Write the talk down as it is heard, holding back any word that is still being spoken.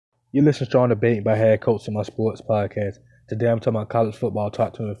You listen to Strong Debate by Head Coach in my sports podcast. Today I'm talking about college football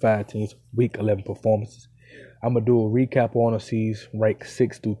top 25 teams, week 11 performances. I'm going to do a recap on overseas ranked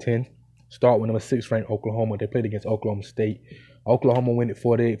 6 through 10. Start with number 6 ranked Oklahoma. They played against Oklahoma State. Oklahoma win it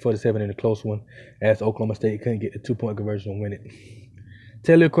 48-47 in a close one, as Oklahoma State couldn't get the 2-point conversion and win it.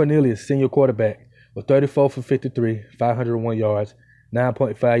 Taylor Cornelius, senior quarterback, was 34 for 53, 501 yards,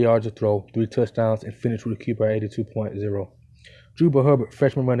 9.5 yards a throw, 3 touchdowns, and finished with a QBR 82.0. Juba Hubbard,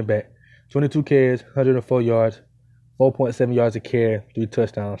 freshman running back, 22 carries, 104 yards, 4.7 yards a carry, 3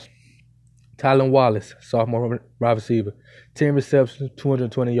 touchdowns. Tylan Wallace, sophomore wide receiver, 10 receptions,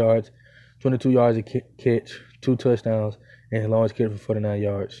 220 yards, 22 yards a catch, 2 touchdowns, and longest catch for 49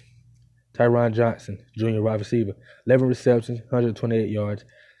 yards. Tyron Johnson, junior wide receiver, 11 receptions, 128 yards,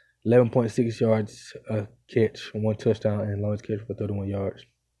 11.6 yards a catch, 1 touchdown, and longest catch for 31 yards.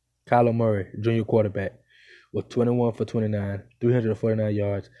 Kyler Murray, junior quarterback, with 21 for 29, 349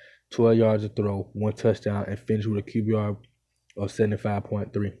 yards, 12 yards a throw, 1 touchdown, and finished with a QBR of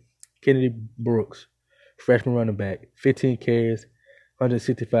 75.3. Kennedy Brooks, freshman running back, 15 carries,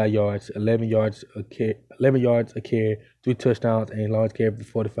 165 yards, 11 yards a carry, 3 touchdowns, and longest carry for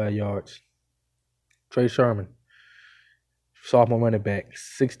 45 yards. Trey Sherman, sophomore running back,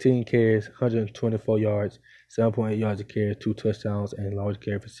 16 carries, 124 yards, 7.8 yards a carry, 2 touchdowns, and longest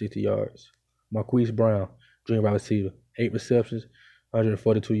carry for 60 yards. Marquise Brown, junior wide receiver, 8 receptions,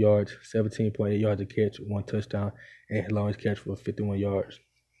 142 yards, 17.8 yards a catch, 1 touchdown, and longest catch for 51 yards.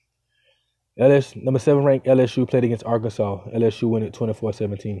 Number 7 ranked LSU played against Arkansas. LSU win it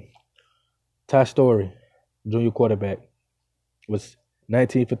 24-17. Ty Story, junior quarterback, was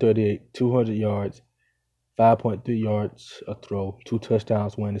 19 for 38, 200 yards, 5.3 yards a throw, 2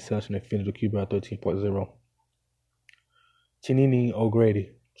 touchdowns, 1 interception, and finished with QBR 13.0. Chinini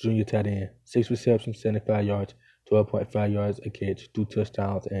O'Grady, junior tight end, 6 receptions, 75 yards, 12.5 yards a catch, 2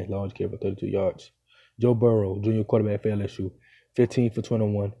 touchdowns, and longest carry for 32 yards. Joe Burrow, junior quarterback for LSU, 15 for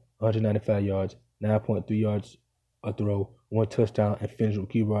 21, 195 yards, 9.3 yards a throw, 1 touchdown, and finished with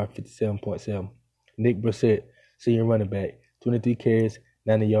QBR 57.7. Nick Brissett, senior running back, 23 carries,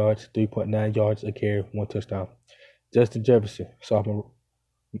 90 yards, 3.9 yards a carry, 1 touchdown. Justin Jefferson, sophomore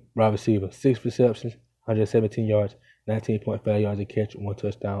wide receiver, 6 receptions, 117 yards, 19.5 yards a catch, 1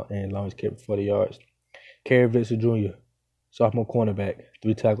 touchdown, and longest carry for 40 yards. Kerry Vincent Jr., sophomore cornerback,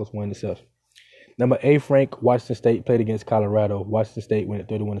 3 tackles, 1 interception. Number 8 ranked Washington State played against Colorado. Washington State win it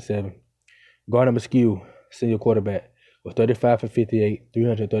 31-7. Gardner Minshew, senior quarterback, was 35 for 58,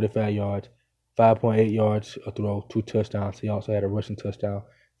 335 yards, 5.8 yards a throw, 2 touchdowns. He also had a rushing touchdown.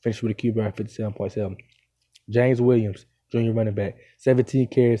 Finished with a QBR 57.7. James Williams, junior running back, 17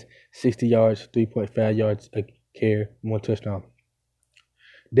 carries, 60 yards, 3.5 yards a carry, 1 touchdown.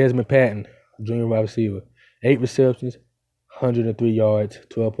 Desmond Patton, junior wide receiver, 8 receptions, 103 yards,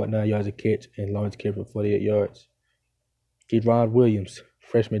 12.9 yards a catch, and longest carry for 48 yards. Keron Williams,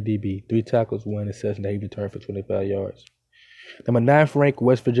 freshman DB, 3 tackles, 1 interception that he returned for 25 yards. Number 9th ranked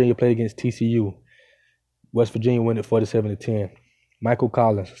West Virginia played against TCU. West Virginia win it 47-10. Michael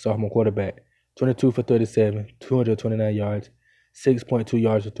Collins, sophomore quarterback, 22 for 37, 229 yards, 6.2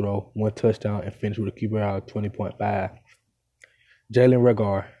 yards a throw, 1 touchdown, and finished with a QBR of 20.5. Jalen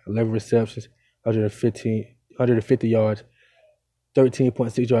Reagor, 11 receptions, 150 yards,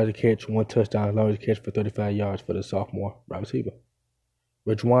 13.6 yards a catch, 1 touchdown, longest catch for 35 yards for the sophomore wide receiver.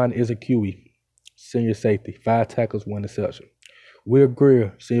 Ridgwan Ezekiel, senior safety, 5 tackles, 1 interception. Will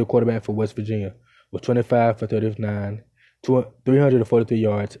Greer, senior quarterback for West Virginia, was 25 for 39, 343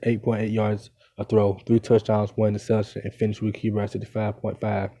 yards, 8.8 yards a throw, 3 touchdowns, 1 interception, and finished with QBR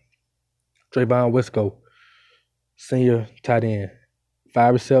 65.5. Trayvon Wisco, senior tight end,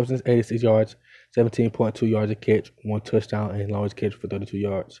 5 receptions, 86 yards, 17.2 yards a catch, 1 touchdown, and longest catch for 32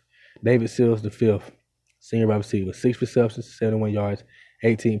 yards. David Sills, the 5th, senior wide receiver, 6 receptions, 71 yards,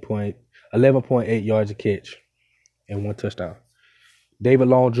 11.8 yards a catch, and 1 touchdown. David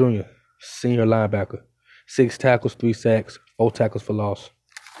Long Jr., senior linebacker, 6 tackles, 3 sacks, 4 tackles for loss.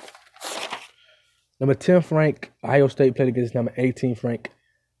 Number 10th ranked Ohio State played against number 18th ranked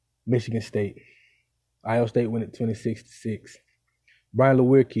Michigan State. Ohio State win it 26-6. Brian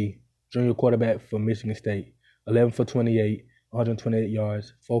Lewerke, junior quarterback for Michigan State, 11 for 28, 128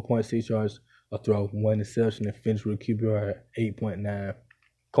 yards, 4.6 yards a throw, 1 interception, and finished with a QBR 8.9.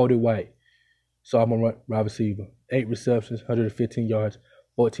 Cody White, sophomore wide receiver, 8 receptions, 115 yards,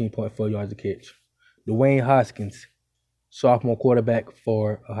 14.4 yards a catch. Dwayne Hoskins, sophomore quarterback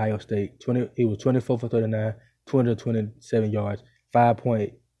for Ohio State, he was 24 for 39, 227 yards,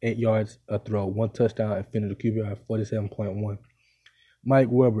 5.8 yards a throw, 1 touchdown, and finished with a QBR 47.1. Mike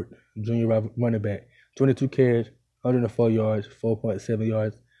Wilbert, junior running back, 22 carries, 104 yards, 4.7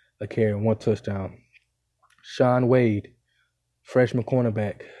 yards a carry, 1 touchdown. Sean Wade, freshman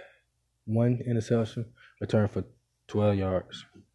cornerback, 1 interception, returned for 12 yards.